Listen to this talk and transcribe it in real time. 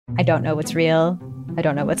I don't know what's real. I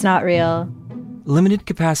don't know what's not real. Limited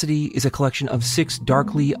Capacity is a collection of 6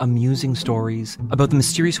 darkly amusing stories about the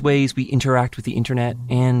mysterious ways we interact with the internet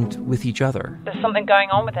and with each other. There's something going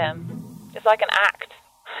on with him. It's like an act.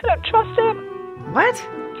 I don't trust him. What?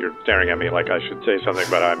 You're staring at me like I should say something,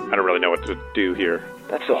 but I don't really know what to do here.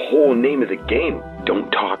 That's the whole name of the game.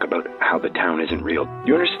 Don't talk about how the town isn't real.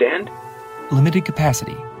 You understand? Limited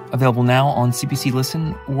Capacity. Available now on CBC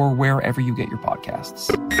Listen or wherever you get your podcasts.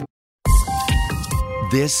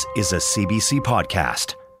 This is a CBC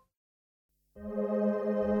podcast.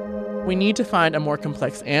 We need to find a more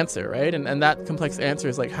complex answer, right? And that complex answer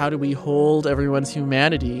is like, how do we hold everyone's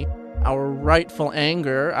humanity, our rightful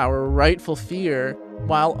anger, our rightful fear,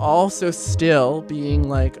 while also still being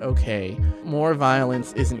like, okay, more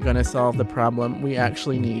violence isn't going to solve the problem. We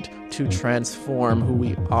actually need to transform who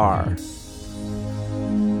we are.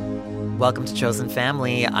 Welcome to Chosen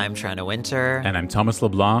Family. I'm Tranna Winter. And I'm Thomas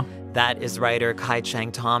LeBlanc. That is writer Kai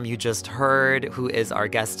Cheng Thom you just heard, who is our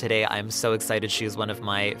guest today. I'm so excited. She is one of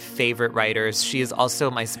my favorite writers. She is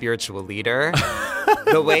also my spiritual leader.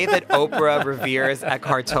 The way that Oprah reveres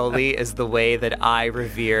Eckhart Tolle is the way that I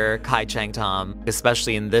revere Kai Cheng Thom,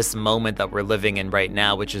 especially in this moment that we're living in right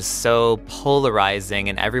now, which is so polarizing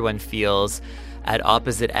and everyone feels at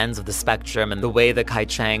opposite ends of the spectrum. And the way that Kai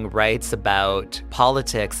Cheng writes about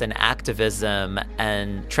politics and activism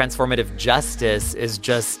and transformative justice is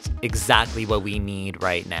just exactly what we need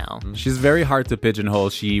right now. She's very hard to pigeonhole.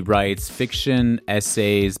 She writes fiction,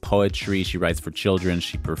 essays, poetry. She writes for children.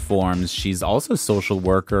 She performs. She's also a social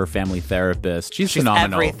worker, family therapist. She's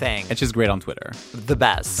phenomenal. Everything. And she's great on Twitter. The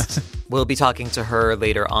best. We'll be talking to her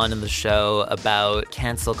later on in the show about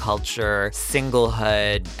cancel culture,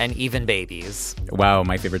 singlehood, and even babies. Wow,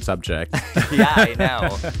 my favorite subject. Yeah, I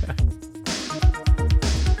know.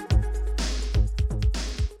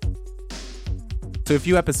 So a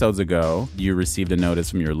few episodes ago, you received a notice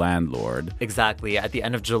from your landlord. Exactly. At the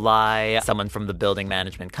end of July, someone from the building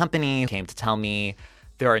management company came to tell me,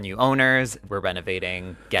 there are new owners, we're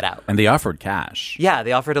renovating, get out. And they offered cash. Yeah,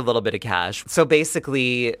 they offered a little bit of cash. So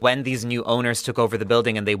basically, when these new owners took over the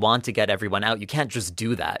building and they want to get everyone out, you can't just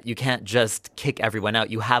do that. You can't just kick everyone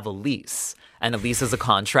out. You have a lease. And a lease is a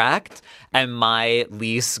contract. And my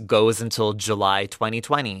lease goes until July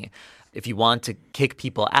 2020. If you want to kick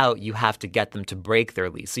people out, you have to get them to break their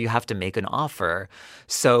lease. So you have to make an offer.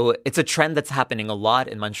 So it's a trend that's happening a lot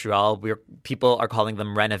in Montreal where people are calling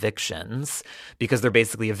them renovictions because they're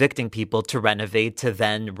basically evicting people to renovate to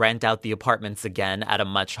then rent out the apartments again at a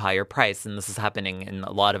much higher price. And this is happening in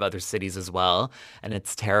a lot of other cities as well. And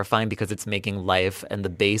it's terrifying because it's making life and the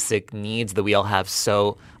basic needs that we all have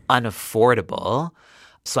so unaffordable.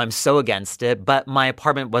 So I'm so against it, but my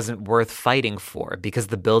apartment wasn't worth fighting for because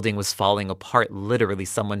the building was falling apart. Literally,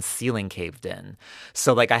 someone's ceiling caved in.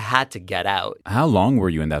 So, I had to get out. How long were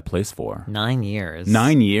you in that place for? 9 years.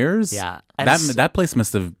 9 years? Yeah. That place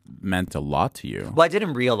must have meant a lot to you. Well, I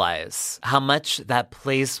didn't realize how much that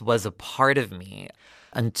place was a part of me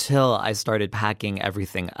until I started packing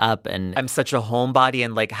everything up. And I'm such a homebody,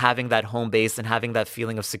 and having that home base and having that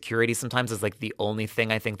feeling of security sometimes is the only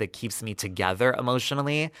thing I think that keeps me together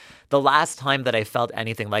emotionally. The last time that I felt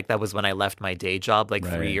anything like that was when I left my day job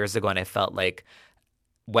 3 years ago, and I felt like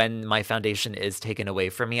when my foundation is taken away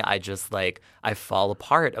from me, I just I fall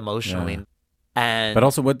apart emotionally. Yeah. But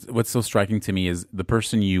also what's so striking to me is the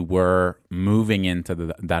person you were moving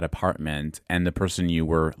into that apartment and the person you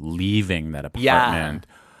were leaving that apartment.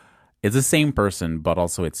 It's the same person, but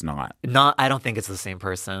also it's not. I don't think it's the same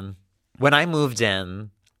person. When I moved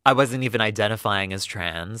in, I wasn't even identifying as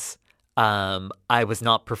trans. I was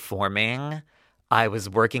not performing. I was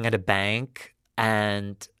working at a bank,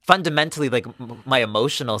 and fundamentally, my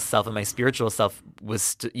emotional self and my spiritual self was,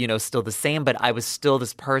 still the same, but I was still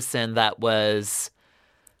this person that was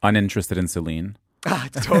uninterested in Celine.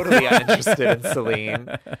 Totally uninterested in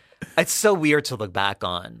Celine. It's so weird to look back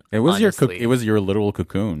on. It was honestly. it was your literal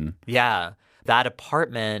cocoon. Yeah, that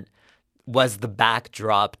apartment was the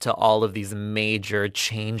backdrop to all of these major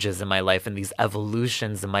changes in my life and these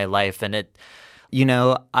evolutions in my life, and it.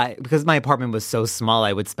 Because my apartment was so small,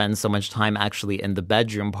 I would spend so much time actually in the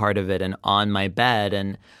bedroom part of it and on my bed.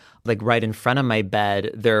 And right in front of my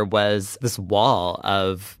bed, there was this wall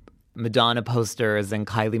of Madonna posters and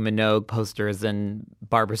Kylie Minogue posters and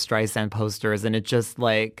Barbra Streisand posters. And it just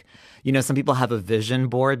some people have a vision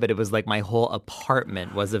board, but it was my whole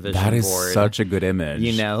apartment was a vision board. That is such a good image.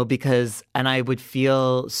 And I would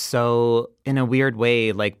feel so, in a weird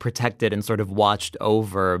way, protected and sort of watched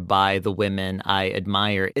over by the women I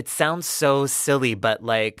admire. It sounds so silly, but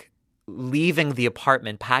leaving the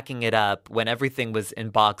apartment, packing it up when everything was in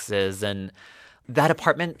boxes and that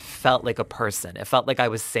apartment felt like a person. It felt like I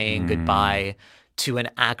was saying goodbye to an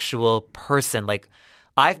actual person. Like,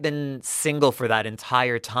 I've been single for that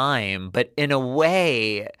entire time, but in a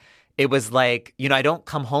way, it was like, you know, I don't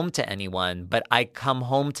come home to anyone, but I come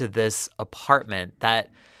home to this apartment that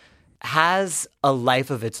has a life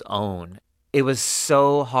of its own. It was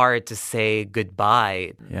so hard to say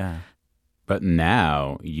goodbye. Yeah. But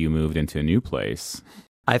now you moved into a new place.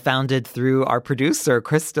 I found it through our producer,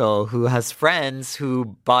 Crystal, who has friends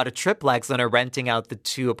who bought a triplex and are renting out the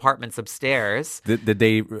 2 apartments upstairs. Did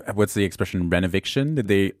they, what's the expression, renoviction? Did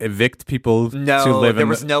they evict people no, to live in? There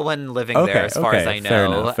was no one living there as far as I know. Fair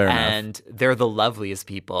enough. And they're the loveliest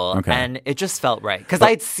people. Okay. And it just felt right. Because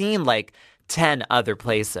I'd seen like 10 other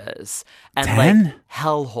places. And 10? like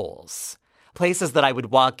hellholes. Places that I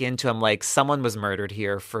would walk into, I'm like, someone was murdered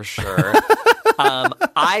here for sure.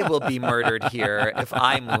 I will be murdered here if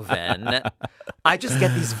I move in. I just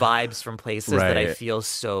get these vibes from places that I feel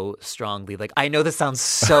so strongly. Like, I know this sounds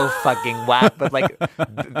so fucking whack, but like,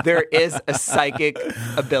 there is a psychic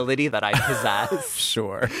ability that I possess.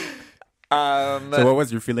 Sure. So what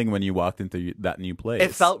was your feeling when you walked into that new place?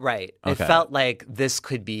 It felt right. Okay. It felt like this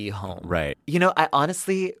could be home. Right. You know, I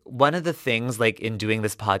honestly, one of the things like in doing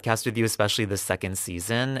this podcast with you, especially the second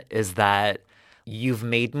season, is that you've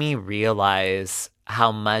made me realize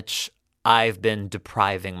how much I've been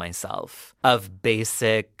depriving myself of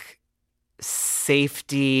basic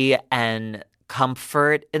safety and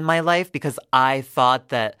comfort in my life because I thought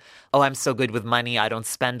that, oh, I'm so good with money. I don't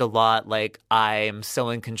spend a lot. Like, I'm so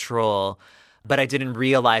in control. But I didn't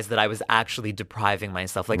realize that I was actually depriving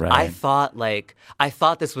myself. Like, I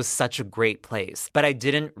thought this was such a great place, but I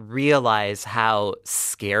didn't realize how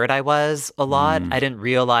scared I was a lot. I didn't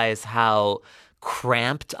realize how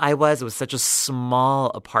cramped I was. It was such a small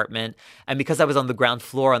apartment. And because I was on the ground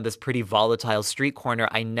floor on this pretty volatile street corner,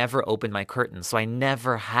 I never opened my curtains. So I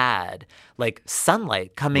never had like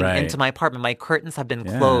sunlight coming into my apartment. My curtains have been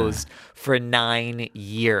closed for 9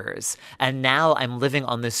 years. And now I'm living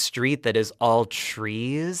on this street that is all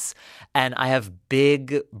trees. And I have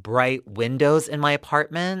big, bright windows in my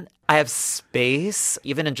apartment. I have space,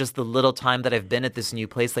 even in just the little time that I've been at this new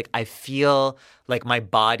place. Like, I feel like my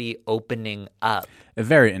body opening up.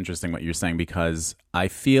 Very interesting what you're saying, because I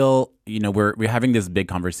feel, you know, we're having this big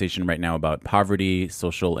conversation right now about poverty,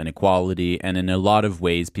 social inequality, and in a lot of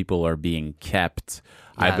ways, people are being kept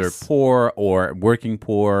either poor or working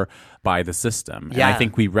poor by the system. And I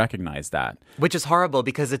think we recognize that. Which is horrible,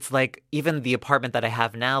 because it's like, even the apartment that I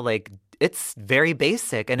have now, like, it's very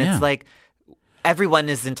basic. And it's like, everyone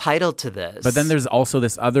is entitled to this. But then there's also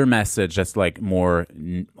this other message that's like more,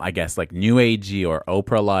 I guess, like new agey or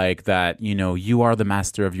Oprah-like, that, you know, you are the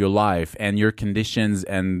master of your life and your conditions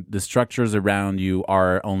and the structures around you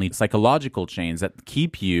are only psychological chains that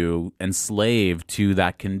keep you enslaved to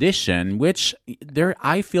that condition, which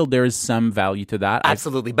I feel there is some value to that.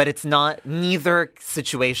 Absolutely. But it's not, neither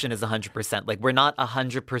situation is 100%. Like, we're not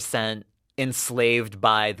 100% enslaved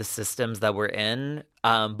by the systems that we're in,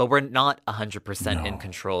 but we're not 100% in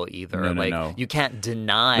control either. No. You can't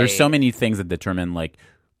deny. There's so many things that determine like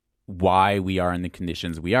why we are in the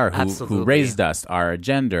conditions we are, who raised us, our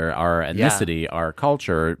gender, our ethnicity, our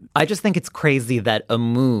culture. I just think it's crazy that a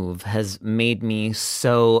move has made me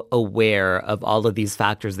so aware of all of these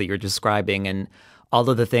factors that you're describing, and all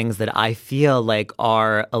of the things that I feel like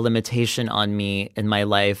are a limitation on me in my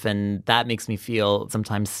life. And that makes me feel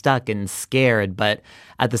sometimes stuck and scared. But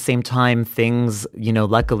at the same time, things, you know,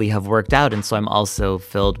 luckily have worked out. And so I'm also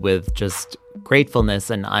filled with just gratefulness,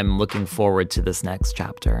 and I'm looking forward to this next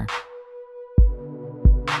chapter.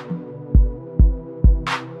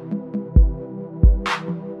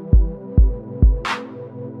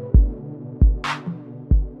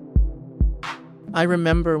 I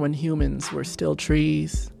remember when humans were still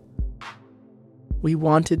trees. We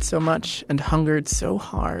wanted so much and hungered so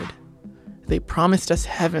hard. They promised us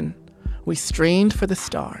heaven. We strained for the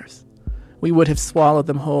stars. We would have swallowed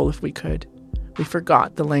them whole if we could. We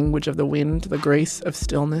forgot the language of the wind, the grace of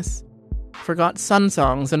stillness. Forgot sun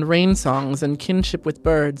songs and rain songs and kinship with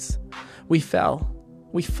birds. We fell.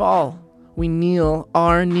 We fall. We kneel,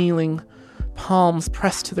 our kneeling, palms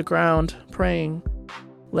pressed to the ground, praying.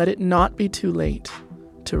 Let it not be too late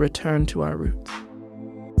to return to our roots.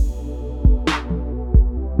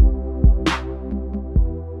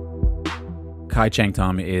 Kai Cheng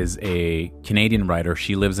Thom is a Canadian writer.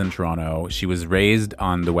 She lives in Toronto. She was raised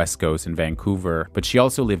on the West Coast in Vancouver, but she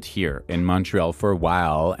also lived here in Montreal for a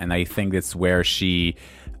while, and I think that's where she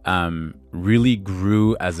really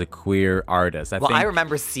grew as a queer artist. I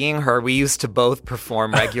remember seeing her. We used to both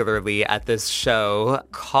perform regularly at this show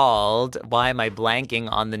called, why am I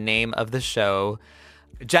blanking on the name of the show?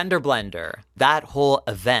 Gender Blender. That whole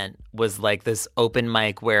event was like this open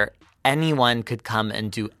mic where anyone could come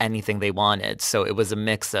and do anything they wanted. So it was a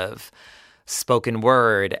mix of spoken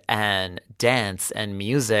word and dance and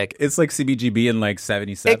music. It's like CBGB in like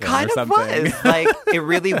 77 it kind or of something. Was. Like, it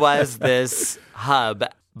really was this hub.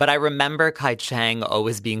 But I remember Kai Cheng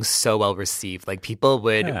always being so well received. Like,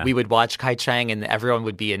 we would watch Kai Cheng and everyone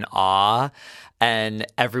would be in awe. And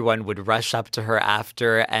everyone would rush up to her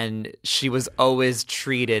after, and she was always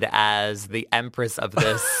treated as the empress of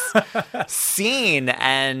this scene.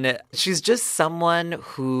 And she's just someone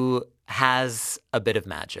who has a bit of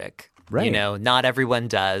magic. Right. You know, not everyone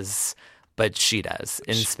does, but she does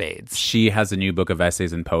in spades. She has a new book of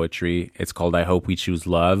essays and poetry. It's called I Hope We Choose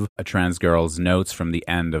Love, a trans girl's notes from the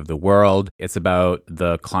end of the world. It's about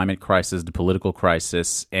the climate crisis, the political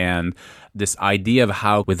crisis, and this idea of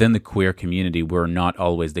how within the queer community, we're not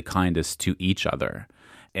always the kindest to each other.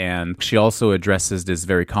 And she also addresses this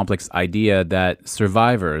very complex idea that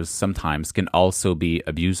survivors sometimes can also be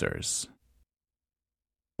abusers.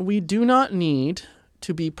 We do not need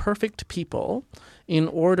to be perfect people in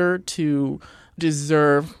order to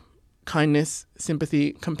deserve kindness,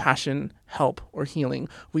 sympathy, compassion, help, or healing.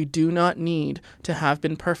 We do not need to have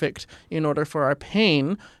been perfect in order for our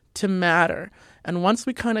pain to matter. And once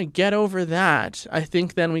we kind of get over that, I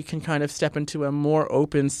think then we can kind of step into a more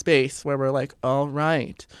open space where we're like, all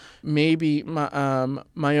right, maybe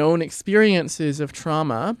my own experiences of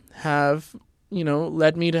trauma have,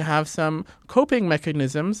 led me to have some coping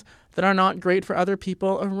mechanisms that are not great for other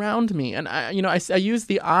people around me. And I use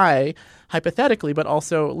the I hypothetically, but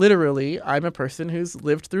also literally, I'm a person who's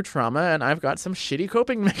lived through trauma and I've got some shitty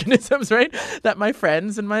coping mechanisms, right? That my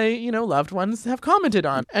friends and my, loved ones have commented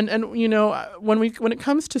on. And when it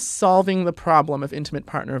comes to solving the problem of intimate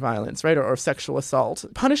partner violence, right, or sexual assault,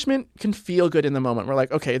 punishment can feel good in the moment. We're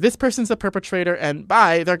like, okay, this person's the perpetrator and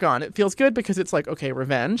bye, they're gone. It feels good because it's like, okay,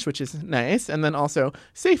 revenge, which is nice. And then also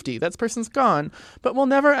safety, that person's gone. But we'll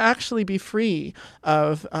never actually be free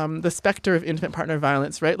of the specter of intimate partner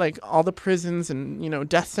violence, right? Like all the prisons and,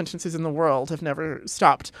 death sentences in the world have never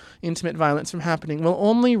stopped intimate violence from happening. We'll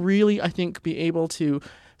only really, I think, be able to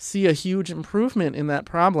see a huge improvement in that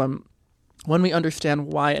problem when we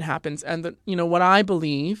understand why it happens. And that, what I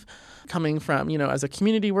believe, coming from, as a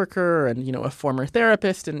community worker and, a former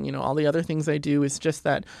therapist and, all the other things I do, is just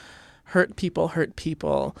that hurt people,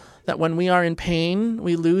 that when we are in pain,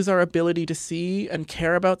 we lose our ability to see and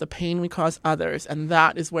care about the pain we cause others. And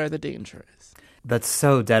that is where the danger is. That's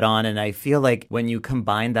so dead on. And I feel like when you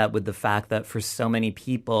combine that with the fact that for so many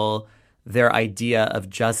people, their idea of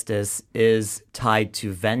justice is tied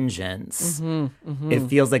to vengeance, it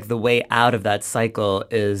feels like the way out of that cycle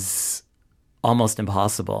is almost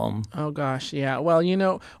impossible. Oh, gosh, yeah. Well,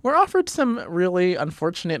 we're offered some really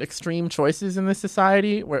unfortunate extreme choices in this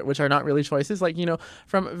society, which are not really choices. Like,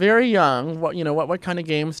 from very young, what kind of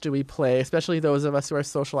games do we play, especially those of us who are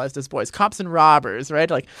socialized as boys? Cops and robbers,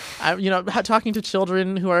 right? Like, talking to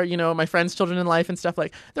children who are, my friends' children in life and stuff,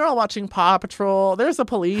 like, they're all watching Paw Patrol. There's a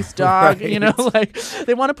police dog, right. Like,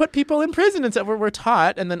 they want to put people in prison and stuff. We're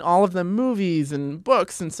taught, and then all of the movies and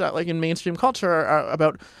books and stuff, like in mainstream culture, are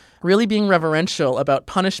about really being reverential about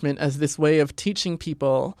punishment as this way of teaching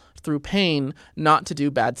people through pain not to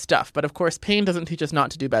do bad stuff. But of course, pain doesn't teach us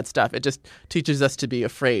not to do bad stuff. It just teaches us to be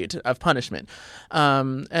afraid of punishment.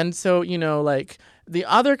 And so, like the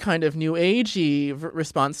other kind of new agey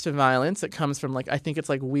response to violence that comes from, like, I think it's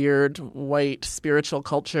like weird white spiritual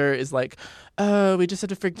culture is like, oh, we just have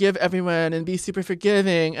to forgive everyone and be super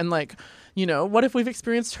forgiving. And like, what if we've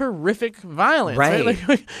experienced horrific violence, right?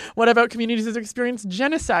 Like, what about communities that have experienced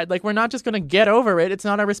genocide? Like, we're not just going to get over it. It's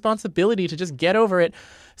not our responsibility to just get over it.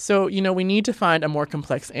 So, we need to find a more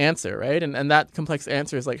complex answer, right? And that complex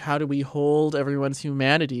answer is like, how do we hold everyone's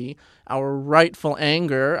humanity, our rightful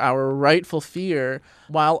anger, our rightful fear,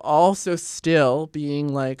 while also still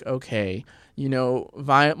being like, okay,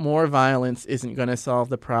 more violence isn't going to solve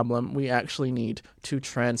the problem. We actually need to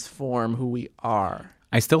transform who we are.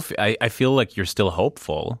 I feel like you're still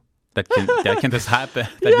hopeful. that can just happen.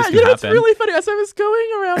 It's really funny. As I was going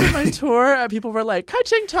around on my tour, people were like, Kai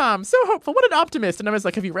Cheng Thom, so hopeful, what an optimist. And I was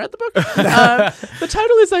like, have you read the book? The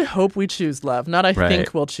title is I Hope We Choose Love, not I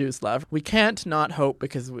Think We'll Choose Love. We can't not hope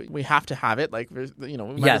because we have to have it. Like, we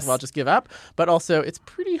might as well just give up. But also, it's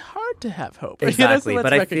pretty hard to have hope. Exactly. So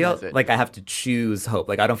but I feel like I have to choose hope.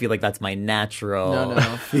 Like, I don't feel like that's my natural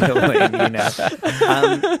feeling,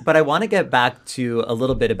 But I want to get back to a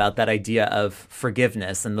little bit about that idea of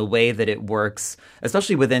forgiveness and the way that it works,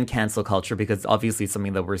 especially within cancel culture, because obviously it's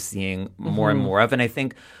something that we're seeing more and more of. And I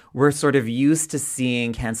think we're sort of used to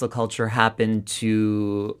seeing cancel culture happen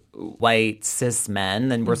to white cis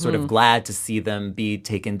men, and we're sort of glad to see them be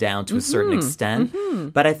taken down to a certain extent.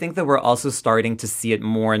 But I think that we're also starting to see it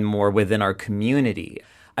more and more within our community.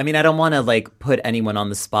 I mean, I don't want to like put anyone on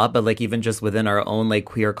the spot, but like even just within our own like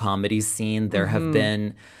queer comedy scene, there have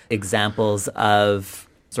been examples of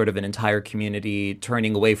sort of an entire community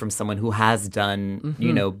turning away from someone who has done,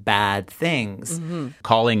 bad things.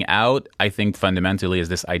 Calling out, I think, fundamentally is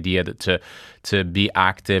this idea that to be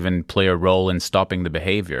active and play a role in stopping the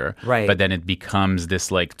behavior. Right. But then it becomes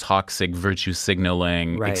this like toxic virtue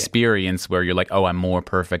signaling experience where you're like, oh, I'm more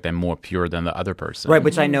perfect and more pure than the other person. Right,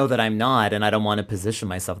 which I know that I'm not, and I don't want to position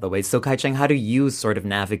myself that way. So Kai Cheng, how do you sort of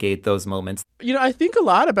navigate those moments? I think a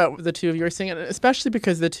lot about what the two of you are saying, especially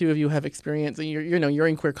because the two of you have experience. You're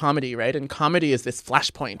in queer comedy, right? And comedy is this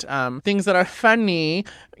flashpoint. Things that are funny,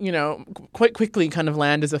 quite quickly kind of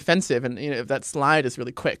land as offensive, and that slide is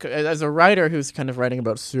really quick. As a writer who's kind of writing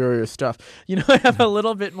about serious stuff, I have a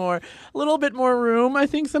little bit more room, I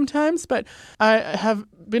think, sometimes. But I have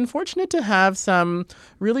been fortunate to have some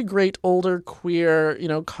really great older queer,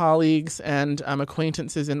 colleagues and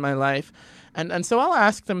acquaintances in my life. And so I'll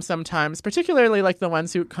ask them sometimes, particularly like the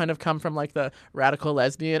ones who kind of come from like the radical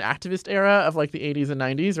lesbian activist era of like the 80s and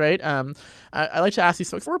 90s, right? I like to ask these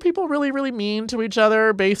folks, were people really, really mean to each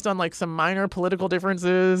other based on like some minor political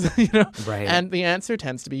differences, Right. And the answer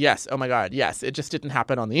tends to be yes. Oh my God, yes. It just didn't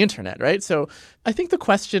happen on the internet, right? So I think the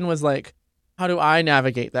question was like, how do I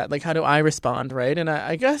navigate that? Like, how do I respond, right? And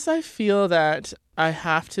I guess I feel that I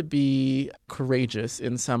have to be courageous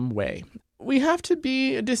in some way. We have to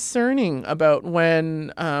be discerning about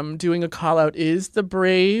when doing a call out is the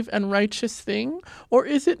brave and righteous thing, or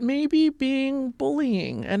is it maybe being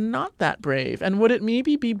bullying and not that brave? And would it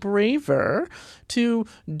maybe be braver to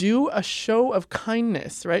do a show of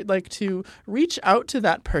kindness, right? Like to reach out to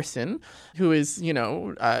that person who is,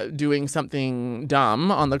 doing something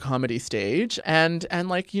dumb on the comedy stage and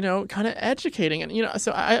like, kind of educating. And,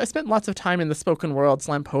 so I spent lots of time in the spoken word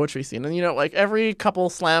slam poetry scene. And, like every couple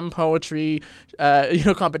slam poetry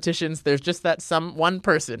competitions, there's just that one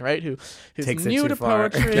person, right, who's new to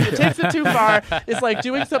poetry, it takes it too far, is like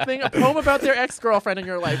doing a poem about their ex-girlfriend, and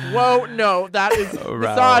you're like, whoa, no, that is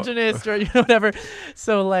misogynist, or whatever.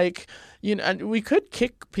 So like, and we could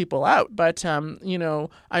kick people out, but I'm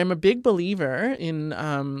a big believer in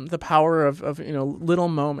the power of little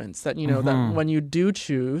moments that that when you do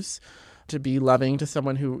choose to be loving to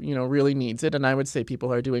someone who, really needs it. And I would say people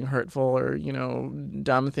who are doing hurtful or,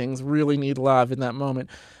 dumb things really need love in that moment.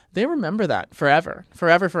 They remember that forever.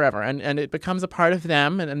 And it becomes a part of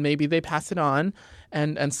them, and maybe they pass it on.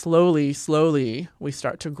 And slowly, we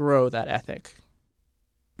start to grow that ethic.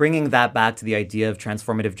 Bringing that back to the idea of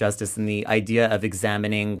transformative justice and the idea of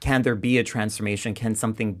examining, can there be a transformation? Can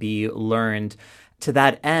something be learned? To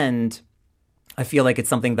that end, I feel like it's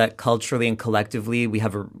something that culturally and collectively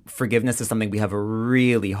forgiveness is something we have a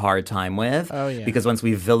really hard time with. Oh, yeah. Because once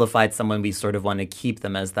we've vilified someone, we sort of want to keep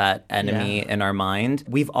them as that enemy in our mind.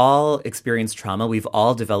 We've all experienced trauma. We've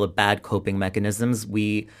all developed bad coping mechanisms.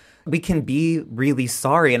 We can be really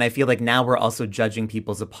sorry. And I feel like now we're also judging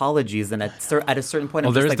people's apologies. And at a certain point,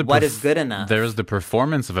 I'm just like, what is good enough? There's the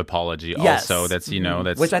performance of apology also. That's,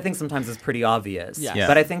 that's... Which I think sometimes is pretty obvious. Yes. Yeah.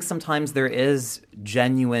 But I think sometimes there is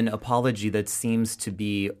genuine apology that seems to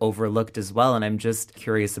be overlooked as well. And I'm just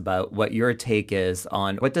curious about what your take is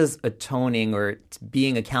on what does atoning or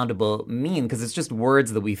being accountable mean? Because it's just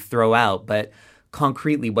words that we throw out. But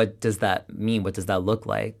concretely, what does that mean? What does that look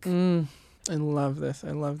like? I love this.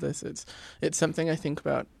 It's something I think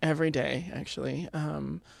about every day, actually,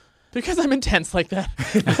 because I'm intense like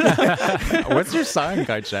that. What's your sign,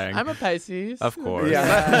 Kai Cheng? I'm a Pisces. Of course.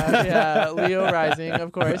 Yeah, Leo rising,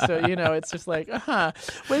 of course. So, it's just like,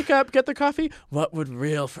 wake up, get the coffee. What would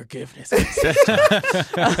real forgiveness be?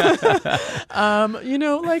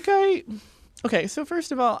 Okay, so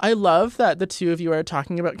first of all, I love that the two of you are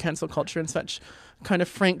talking about cancel culture in such kind of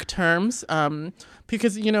frank terms.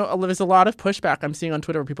 Because, there's a lot of pushback I'm seeing on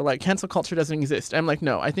Twitter where people are like, cancel culture doesn't exist. I'm like,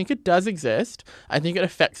 no, I think it does exist. I think it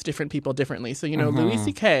affects different people differently. So, Louis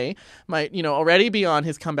C.K. might, already be on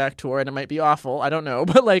his comeback tour, and it might be awful. I don't know.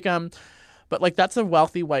 But that's a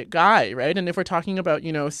wealthy white guy, right? And if we're talking about,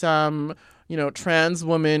 some, trans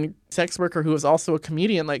woman sex worker who is also a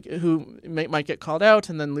comedian, like who might get called out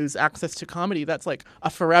and then lose access to comedy, that's like a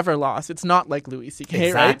forever loss. It's not like Louis C.K.,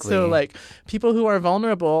 exactly. right? So like people who are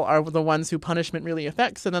vulnerable are the ones who punishment really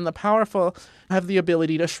affects. And then the powerful have the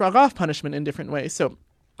ability to shrug off punishment in different ways. So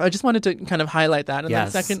I just wanted to kind of highlight that. And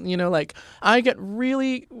yes. then second, I get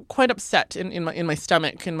really quite upset in my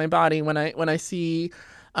stomach, in my body when I see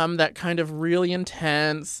that kind of really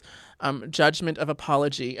intense judgment of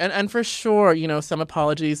apology. And for sure, some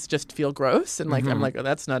apologies just feel gross. And I'm like, oh,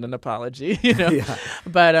 that's not an apology, Yeah.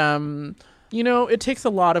 But, it takes a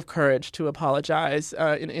lot of courage to apologize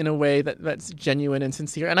in a way that's genuine and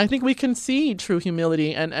sincere. And I think we can see true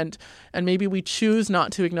humility and maybe we choose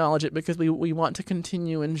not to acknowledge it because we want to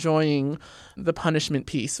continue enjoying the punishment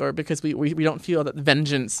piece, or because we don't feel that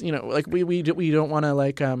vengeance, we don't want to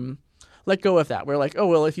let go of that. We're like, oh,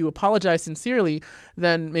 well, if you apologize sincerely,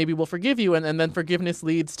 then maybe we'll forgive you. And then forgiveness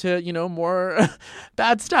leads to, more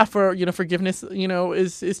bad stuff, or, forgiveness,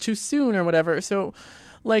 is too soon or whatever. So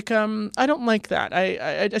I don't like that.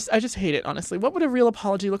 I just hate it, honestly. What would a real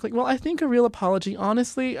apology look like? Well, I think a real apology,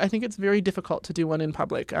 honestly, I think it's very difficult to do one in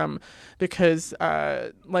public, because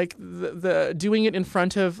the doing it in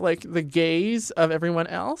front of the gaze of everyone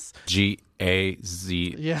else. GAZE.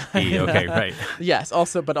 Yeah. Okay, right. Yes,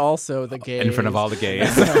 also the gays. In front of all the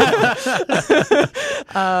gays.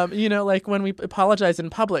 When we apologize in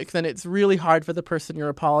public, then it's really hard for the person you're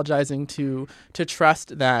apologizing to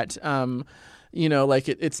trust that,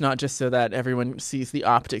 it's not just so that everyone sees the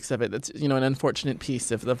optics of it. That's, an unfortunate piece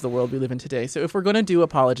of the world we live in today. So if we're going to do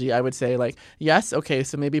apology, I would say yes, okay,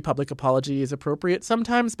 so maybe public apology is appropriate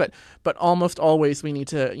sometimes, but almost always we need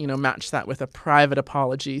to, match that with a private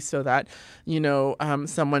apology so that,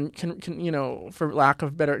 someone can, for lack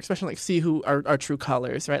of better expression, see who our true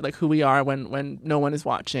colors, right? Like who we are when no one is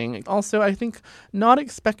watching. Also, I think not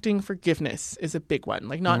expecting forgiveness is a big one.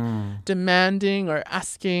 Not demanding or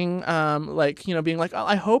asking, being like, oh,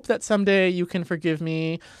 I hope that someday you can forgive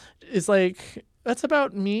me, is that's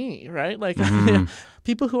about me, right?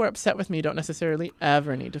 People who are upset with me don't necessarily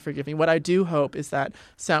ever need to forgive me. What I do hope is that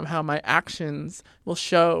somehow my actions will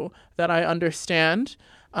show that I understand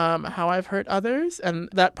how I've hurt others. And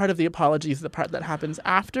that part of the apology is the part that happens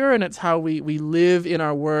after. And it's how we live in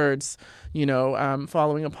our words,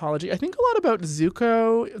 following apology. I think a lot about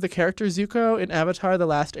Zuko, the character Zuko in Avatar: The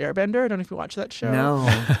Last Airbender. I don't know if you watch that show. No.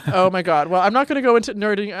 Oh my God. Well, I'm not going to go into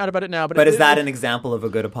nerding out about it now. But is that an example of a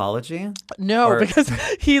good apology? No, because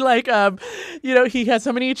he he has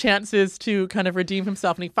so many chances to kind of redeem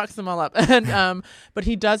himself and he fucks them all up. And but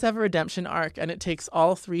he does have a redemption arc, and it takes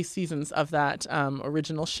all 3 seasons of that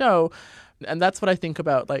original show. And that's what I think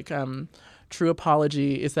about true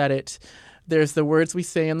apology, is that there's the words we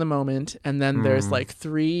say in the moment, and then there's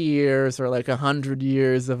 3 years or 100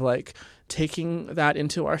 years of taking that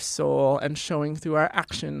into our soul and showing through our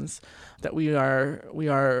actions that we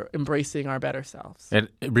are embracing our better selves. It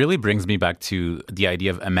really brings me back to the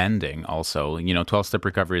idea of amending also. 12-step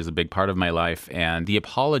recovery is a big part of my life, and the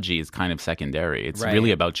apology is kind of secondary. It's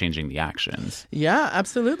really about changing the actions. Yeah,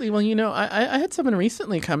 absolutely. Well, I had someone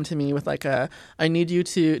recently come to me with I need you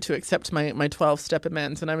to accept my 12-step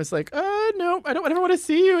amends. And I was like, no, I don't want to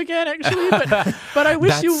see you again, actually, but I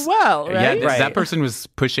wish you well, right? Yeah, that person was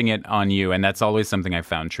pushing it on you, and that's always something I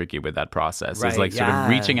found tricky with that process. It's sort of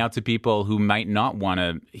reaching out to people who might not want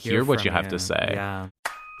to hear what you have to say. Yeah.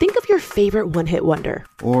 Think of your favorite one-hit wonder.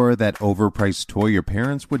 Or that overpriced toy your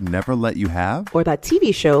parents would never let you have. Or that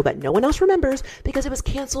TV show that no one else remembers because it was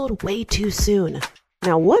canceled way too soon.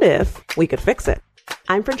 Now, what if we could fix it?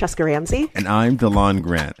 I'm Francesca Ramsey. And I'm DeLon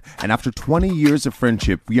Grant. And after 20 years of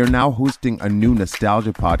friendship, we are now hosting a new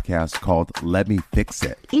nostalgia podcast called Let Me Fix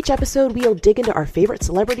It. Each episode, we'll dig into our favorite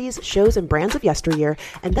celebrities, shows, and brands of yesteryear,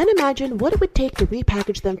 and then imagine what it would take to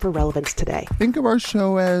repackage them for relevance today. Think of our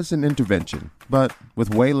show as an intervention, but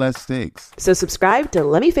with way less stakes. So subscribe to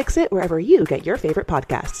Let Me Fix It wherever you get your favorite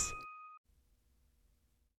podcasts.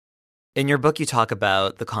 In your book, you talk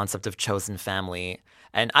about the concept of chosen family.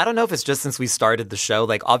 And I don't know if it's just since we started the show,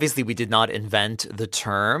 like obviously we did not invent the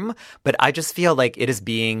term, but I just feel like it is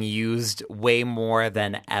being used way more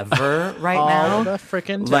than ever right now. All the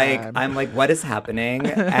freaking time. Like, I'm like, what is happening?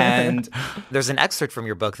 And there's an excerpt from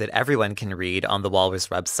your book that everyone can read on the Walrus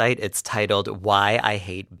website. It's titled Why I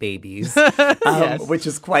Hate Babies, Yes. which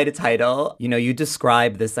is quite a title. You know, you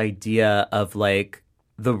describe this idea of like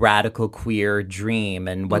the radical queer dream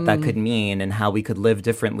and what that could mean and how we could live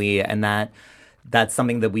differently, and that's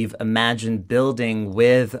something that we've imagined building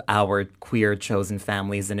with our queer chosen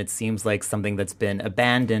families, and it seems like something that's been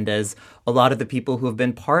abandoned, as a lot of the people who have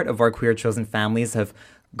been part of our queer chosen families have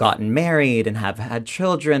gotten married and have had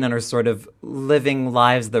children and are sort of living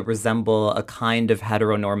lives that resemble a kind of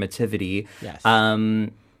heteronormativity. Yes.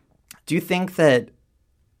 Do you think that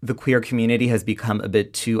the queer community has become a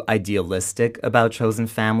bit too idealistic about chosen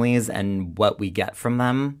families and what we get from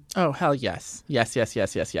them? Oh, hell yes. Yes.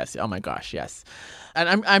 Oh my gosh, yes.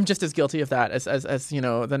 And I'm just as guilty of that as you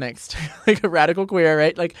know, the next like a radical queer,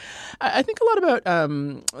 right? Like I think a lot about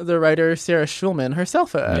the writer Sarah Schulman,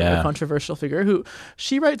 herself a controversial figure, who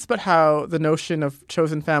she writes about how the notion of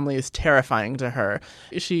chosen family is terrifying to her.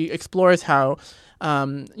 She explores how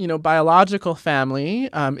biological family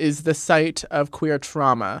is the site of queer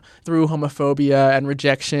trauma through homophobia and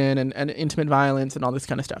rejection and intimate violence and all this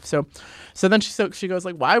kind of stuff. So then she goes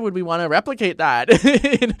like, why would we want to replicate that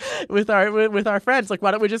with our friends? Like,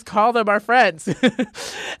 why don't we just call them our friends?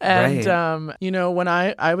 And right. When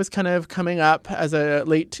I was kind of coming up as a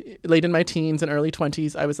late in my teens and early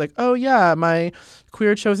 20s, I was like, oh yeah, my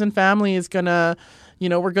queer chosen family is gonna.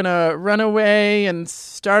 We're going to run away and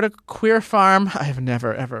start a queer farm. I have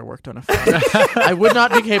never, ever worked on a farm. I would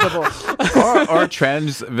not be capable. or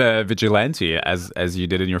trans vigilante, as you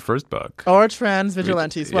did in your first book. Or trans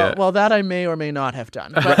vigilantes. Well, that I may or may not have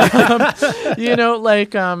done. But,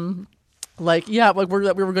 we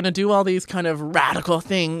were going to do all these kind of radical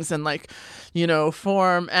things and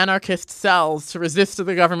form anarchist cells to resist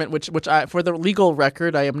the government, which I, for the legal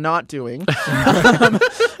record, I am not doing.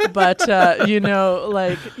 But and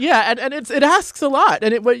it asks a lot.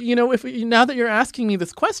 And now that you're asking me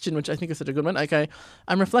this question, which I think is such a good one,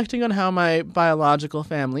 I'm reflecting on how my biological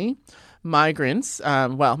family, migrants,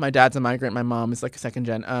 my dad's a migrant, my mom is like a second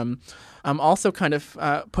gen, also kind of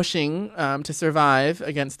pushing to survive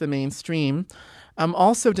against the mainstream.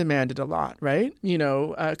 Also demanded a lot, right?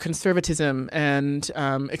 Conservatism and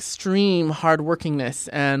extreme hardworkingness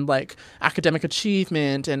and academic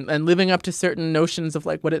achievement and living up to certain notions of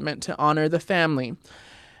what it meant to honor the family.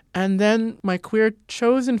 And then my queer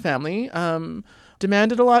chosen family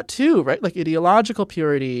demanded a lot too, right? Like ideological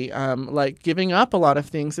purity, giving up a lot of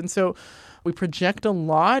things. And so we project a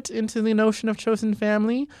lot into the notion of chosen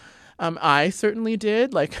family. I certainly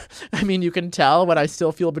did. You can tell when I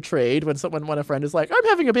still feel betrayed when a friend is like, I'm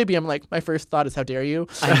having a baby. I'm like, my first thought is, how dare you?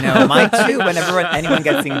 I know, mine too. Whenever anyone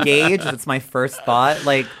gets engaged, it's my first thought.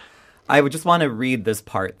 I would just want to read this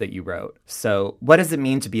part that you wrote. So, what does it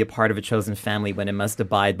mean to be a part of a chosen family when it must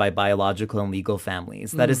abide by biological and legal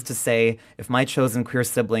families? That is to say, if my chosen queer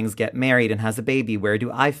siblings get married and has a baby, where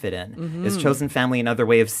do I fit in? Mm-hmm. Is chosen family another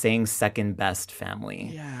way of saying second best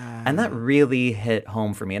family? Yeah. And that really hit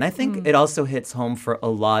home for me. And I think it also hits home for a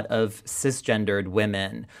lot of cisgendered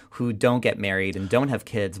women who don't get married and don't have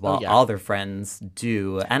kids while all their friends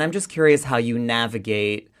do. And I'm just curious how you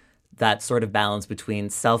navigate that sort of balance between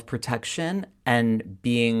self-protection and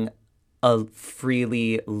being a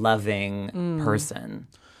freely loving person.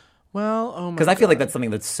 Well, oh my God. Because I feel like that's something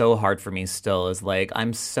that's so hard for me still, is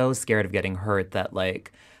I'm so scared of getting hurt that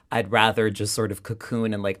I'd rather just sort of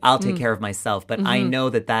cocoon and I'll take care of myself. But I know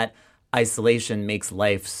that isolation makes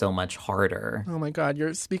life so much harder. Oh my God,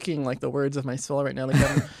 you're speaking the words of my soul right now.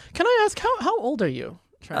 Can I ask, how old are you?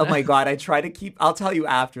 Tranna? Oh my God, I try to keep... I'll tell you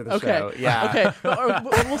after the show. Yeah. Okay. Or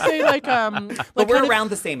we'll say but we're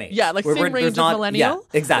around the same age. Yeah, same range of millennial.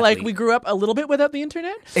 Yeah, exactly. We grew up a little bit without the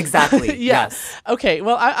internet. Exactly. Yes. Okay,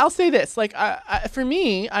 well, I'll say this. For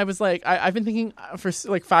me, I was I've been thinking for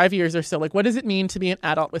 5 years or so, what does it mean to be an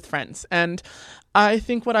adult with friends? And I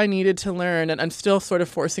think what I needed to learn, and I'm still sort of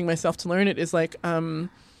forcing myself to learn it, is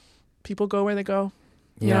people go where they go.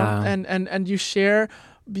 Yeah. And you share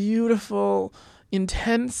beautiful,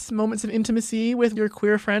 intense moments of intimacy with your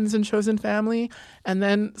queer friends and chosen family, and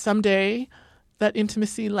then someday that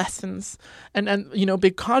intimacy lessens, and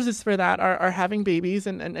big causes for that are having babies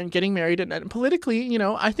and getting married, and politically,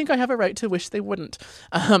 I think I have a right to wish they wouldn't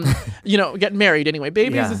get married anyway.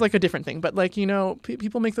 Babies is a different thing, but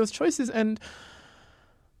people make those choices, and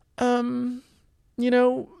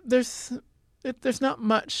there's there's not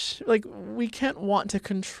much, like, we can't want to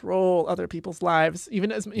control other people's lives,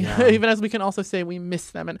 even as even as we can also say we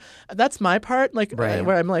miss them. And that's my part, like,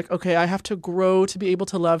 where I'm like, okay, I have to grow to be able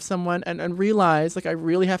to love someone and realize, like, I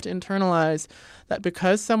really have to internalize that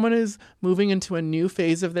because someone is moving into a new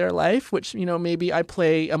phase of their life, which, you know, maybe I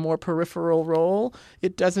play a more peripheral role,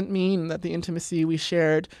 it doesn't mean that the intimacy we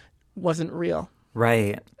shared wasn't real.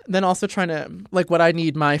 Right. Then also trying to, like, what I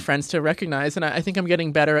need my friends to recognize, and I think I'm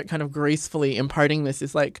getting better at kind of gracefully imparting this,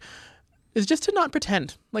 is just to not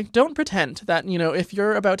pretend. Like, don't pretend that, you know, if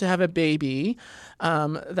you're about to have a baby,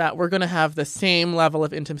 that we're going to have the same level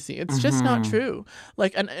of intimacy. It's just not true.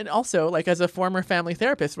 Like, and also, like, as a former family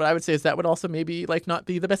therapist, what I would say is that would also maybe, like, not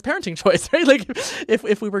be the best parenting choice, right? Like,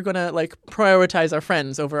 if we were going to, like, prioritize our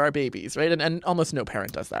friends over our babies, right? And almost no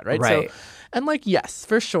parent does that, right? Right. So, and, like, yes,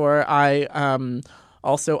 for sure, I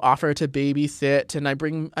also offer to babysit, and I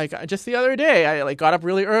bring, like, just the other day I, like, got up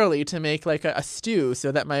really early to make, like, a stew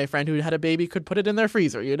so that my friend who had a baby could put it in their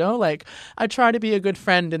freezer, you know? Like, I try to be a good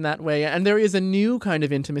friend in that way, and there is a new kind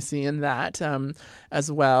of intimacy in that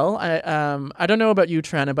as well. I don't know about you,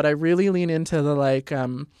 Tranna, but I really lean into the, like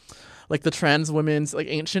the trans women's, like,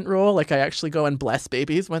 ancient role. Like, I actually go and bless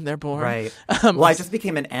babies when they're born. Right. Well, I just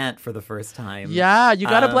became an aunt for the first time. Yeah, you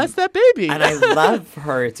gotta bless that baby. And I love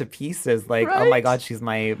her to pieces. Like, right? Oh my God, she's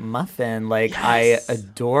my muffin. Like, yes. I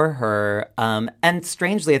adore her. And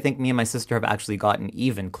strangely, I think me and my sister have actually gotten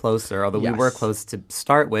even closer, although we were close to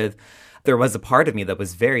start with. There was a part of me that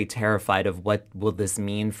was very terrified of what will this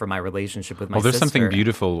mean for my relationship with my sister. Well, there's something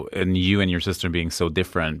beautiful in you and your sister being so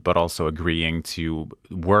different, but also agreeing to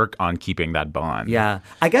work on keeping that bond. Yeah.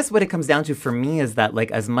 I guess what it comes down to for me is that,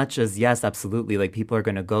 like, as much as, yes, absolutely, like, people are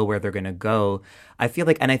going to go where they're going to go, I feel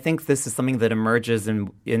like, and I think this is something that emerges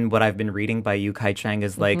in what I've been reading by you, Kai Cheng,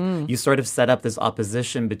 is like, you sort of set up this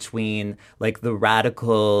opposition between, like, the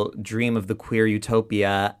radical dream of the queer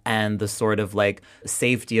utopia and the sort of, like,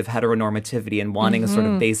 safety of heteronormativity and wanting a sort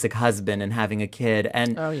of basic husband and having a kid.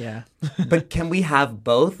 And but can we have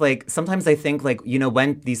both? Like, sometimes I think, like, you know,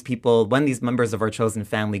 when these members of our chosen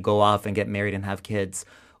family go off and get married and have kids,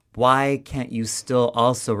 why can't you still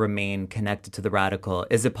also remain connected to the radical?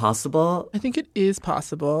 Is it possible? I think it is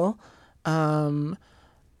possible.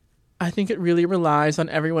 I think it really relies on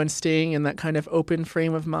everyone staying in that kind of open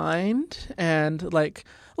frame of mind. And like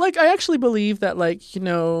I actually believe that, like, you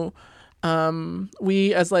know,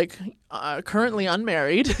 we as, like, currently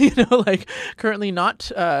unmarried, you know, like, currently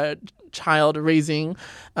not child raising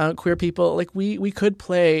queer people, like, we could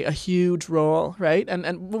play a huge role, right?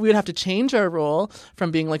 And we would have to change our role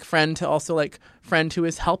from being, like, friend to also, like, friend who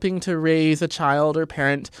is helping to raise a child or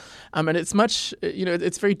parent. And it's much, you know,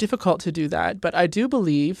 it's very difficult to do that. But I do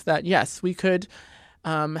believe that, yes, we could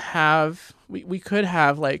we could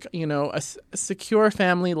have, like, you know, a secure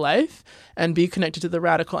family life and be connected to the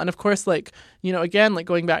radical. And of course, like, you know, again, like,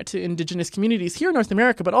 going back to Indigenous communities here in North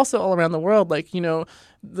America, but also all around the world, like, you know,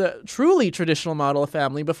 the truly traditional model of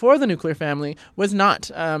family before the nuclear family was not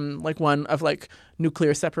like one of, like,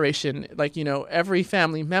 nuclear separation. Like, you know, every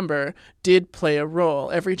family member did play a role.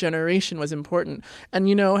 Every generation was important. And,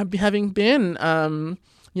 you know, having been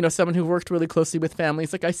you know, someone who worked really closely with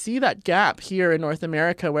families, like, I see that gap here in North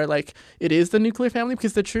America where, like, it is the nuclear family,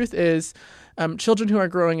 because the truth is children who are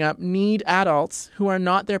growing up need adults who are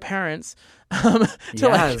not their parents to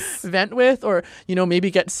like vent with, or, you know,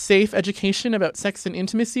 maybe get safe education about sex and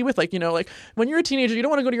intimacy with. Like, you know, like, when you're a teenager, you don't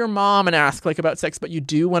want to go to your mom and ask, like, about sex, but you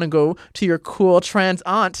do want to go to your cool trans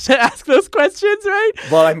aunt to ask those questions, right?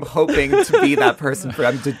 Well, I'm hoping to be that person for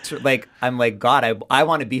I'm like, God, I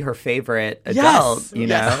want to be her favorite adult, you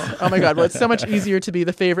know? Oh my God. Well, it's so much easier to be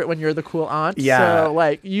the favorite when you're the cool aunt. Yeah. So,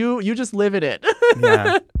 like, you just live in it.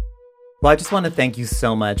 Yeah. Well, I just want to thank you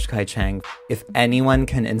so much, Kai Cheng. If anyone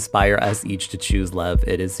can inspire us each to choose love,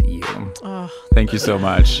 it is you. Oh, thank you so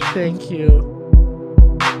much. Thank you.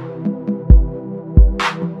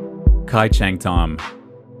 Kai Cheng Thom.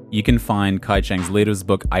 You can find Kai Cheng's latest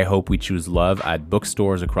book, I Hope We Choose Love, at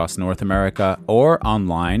bookstores across North America or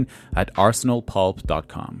online at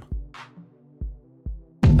arsenalpulp.com.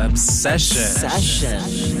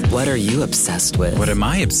 Obsession. What are you obsessed with? What am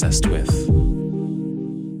I obsessed with?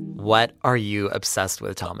 What are you obsessed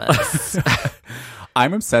with, Thomas?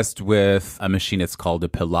 I'm obsessed with a machine. It's called a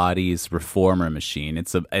Pilates reformer machine.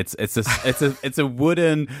 It's a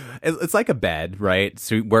wooden. It's like a bed, right?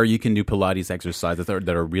 So where you can do Pilates exercises that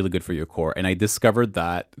are really good for your core. And I discovered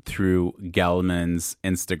that through Gelman's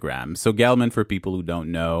Instagram. So Gelman, for people who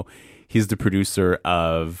don't know, he's the producer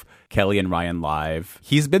of Kelly and Ryan Live.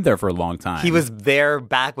 He's been there for a long time. He was there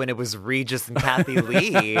back when it was Regis and Kathy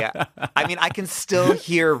Lee. I mean, I can still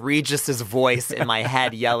hear Regis's voice in my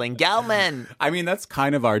head yelling, Gelman! I mean, that's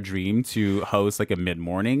kind of our dream, to host like a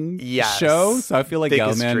mid-morning Yes. show. So I feel like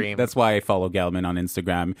Biggest Gelman, dream. that's why I follow Gelman on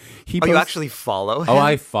Instagram. You actually follow him? Oh,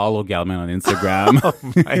 I follow Gelman on Instagram. Oh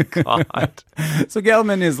my God. So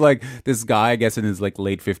Gelman is like this guy, I guess, in his like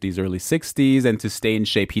late 50s, early 60s. And to stay in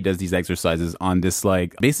shape, he does these exercises on this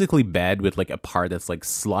like basically bed with like a part that's like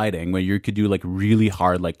sliding, where you could do like really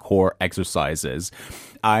hard like core exercises.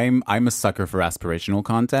 I'm a sucker for aspirational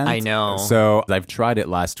content. I know. So I've tried it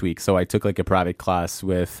last week. So I took like a private class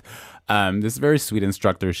with this very sweet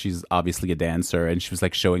instructor. She's obviously a dancer, and she was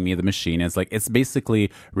like showing me the machine. It's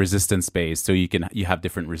basically resistance based. So you have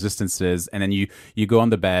different resistances, and then you go on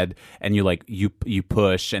the bed and you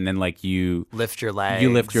push, and then like you lift your legs.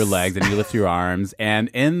 You lift your legs and you lift your arms. And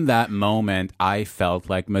in that moment, I felt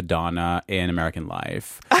like Madonna in American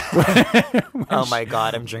Life. Oh my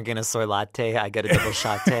God, I'm drinking a soy latte. I get a double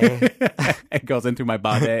shot. It goes into my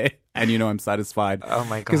body, and I'm satisfied. Oh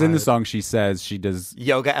my God. Because in the song she says she does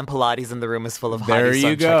yoga and Pilates, and the room is full of there hotties, so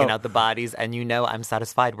you I'm go. checking out the bodies, and I'm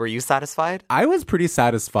satisfied. Were you satisfied? I was pretty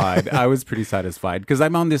satisfied. Because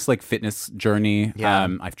I'm on this like fitness journey. Yeah.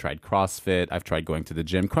 I've tried CrossFit. I've tried going to the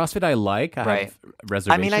gym. CrossFit I like. I Right. have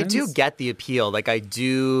reservations. I mean, I do get the appeal. Like, I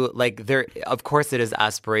do, like, there, of course, it is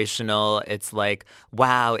aspirational. It's like,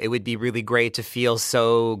 wow, it would be really great to feel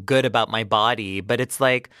so good about my body. But it's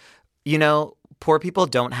like, poor people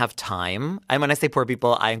don't have time. And when I say poor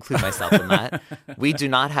people, I include myself in that. We do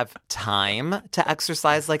not have time to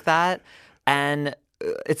exercise like that. And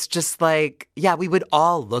it's just like, yeah, we would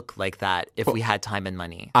all look like that if we had time and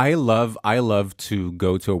money. I love to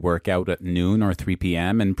go to a workout at noon or 3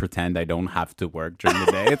 p.m. and pretend I don't have to work during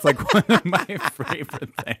the day. It's like one of my favorite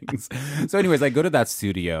things. So anyways, I go to that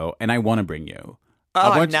studio and I want to bring you.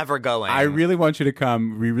 I'm never going. I really want you to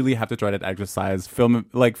come. We really have to try that exercise.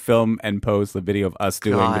 Film and post a video of us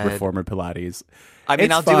doing the Reformer Pilates. I mean,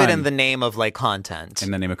 It's I'll do fun. it in the name of like content.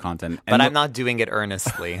 In the name of content. But I'm not doing it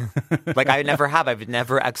earnestly. Like I never have. I've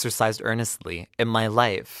never exercised earnestly in my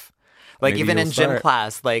life. Like Maybe even you'll in gym start.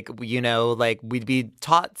 class, like, like we'd be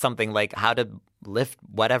taught something like how to lift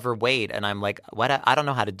whatever weight. And I'm like, I don't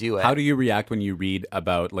know how to do it. How do you react when you read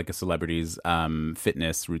about like a celebrity's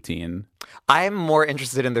fitness routine? I'm more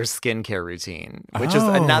interested in their skincare routine, which is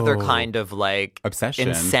another kind of like obsession,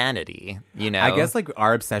 insanity. I guess like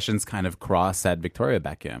our obsessions kind of cross at Victoria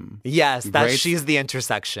Beckham. Yes, she's the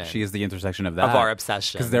intersection. She is the intersection of that. Of our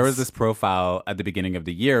obsessions. Because there was this profile at the beginning of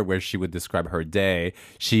the year where she would describe her day.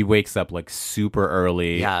 She wakes up like super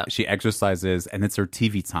early. Yeah. She exercises, and it's her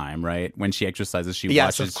TV time, right? When she exercises, she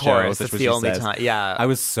yes, watches of course. shows. That's It's what the she only says. time. Yeah. I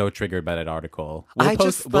was so triggered by that article.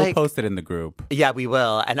 We'll post it in the group. Yeah, we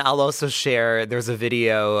will. And I'll also share, there's a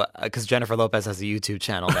video, because Jennifer Lopez has a YouTube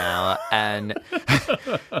channel now, and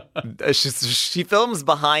she films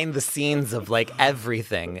behind the scenes of like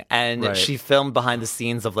everything. And Right. she filmed behind the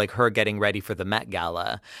scenes of like her getting ready for the Met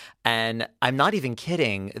Gala. And I'm not even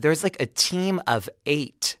kidding. There's like a team of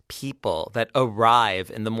 8 people that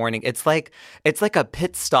arrive in the morning. It's like a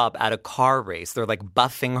pit stop at a car race. They're like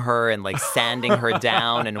buffing her and like sanding her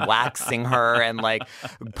down and waxing her and like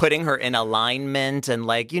putting her in alignment. And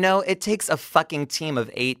like, it takes a fucking team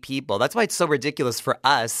of 8 people. That's why it's so ridiculous for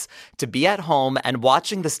us to be at home and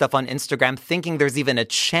watching the stuff on Instagram thinking there's even a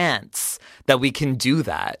chance that we can do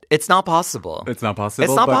that. It's not possible. It's not possible.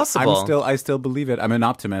 It's not but possible. I still believe it. I'm an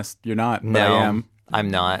optimist. You're not. But No, I am.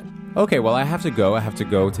 I'm not. Okay, well, I have to go. I have to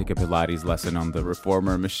go take a Pilates lesson on the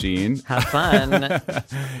Reformer machine. Have fun.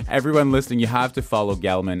 Everyone listening, you have to follow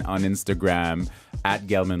Gelman on Instagram at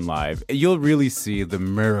Gelman Live. You'll really see the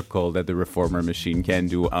miracle that the Reformer machine can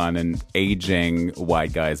do on an aging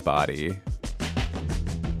white guy's body.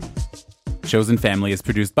 Chosen Family is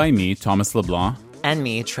produced by me, Thomas LeBlanc. And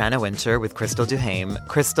me, Tranna Winter, with Crystal Duhame.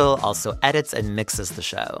 Crystal also edits and mixes the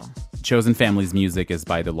show. Chosen Family's music is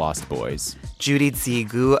by The Lost Boys. Judy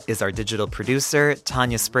Tsigu is our digital producer.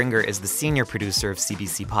 Tanya Springer is the senior producer of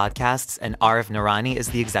CBC Podcasts. And Arif Narani is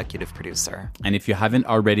the executive producer. And if you haven't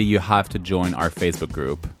already, you have to join our Facebook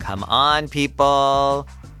group. Come on, people.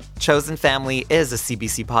 Chosen Family is a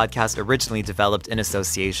CBC podcast originally developed in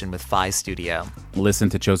association with Phi Studio. Listen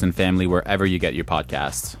to Chosen Family wherever you get your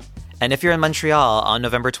podcasts. And if you're in Montreal on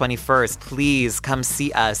November 21st, please come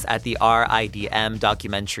see us at the RIDM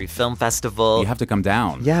Documentary Film Festival. You have to come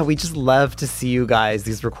down. Yeah, we just love to see you guys.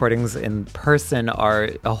 These recordings in person are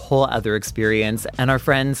a whole other experience. And our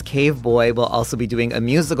friends Cave Boy will also be doing a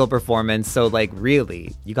musical performance. So, like,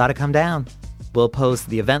 really, you got to come down. We'll post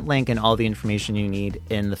the event link and all the information you need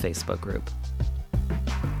in the Facebook group.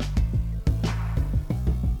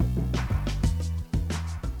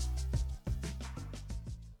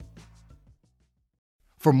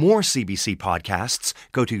 For more CBC podcasts,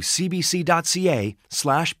 go to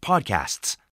cbc.ca/podcasts.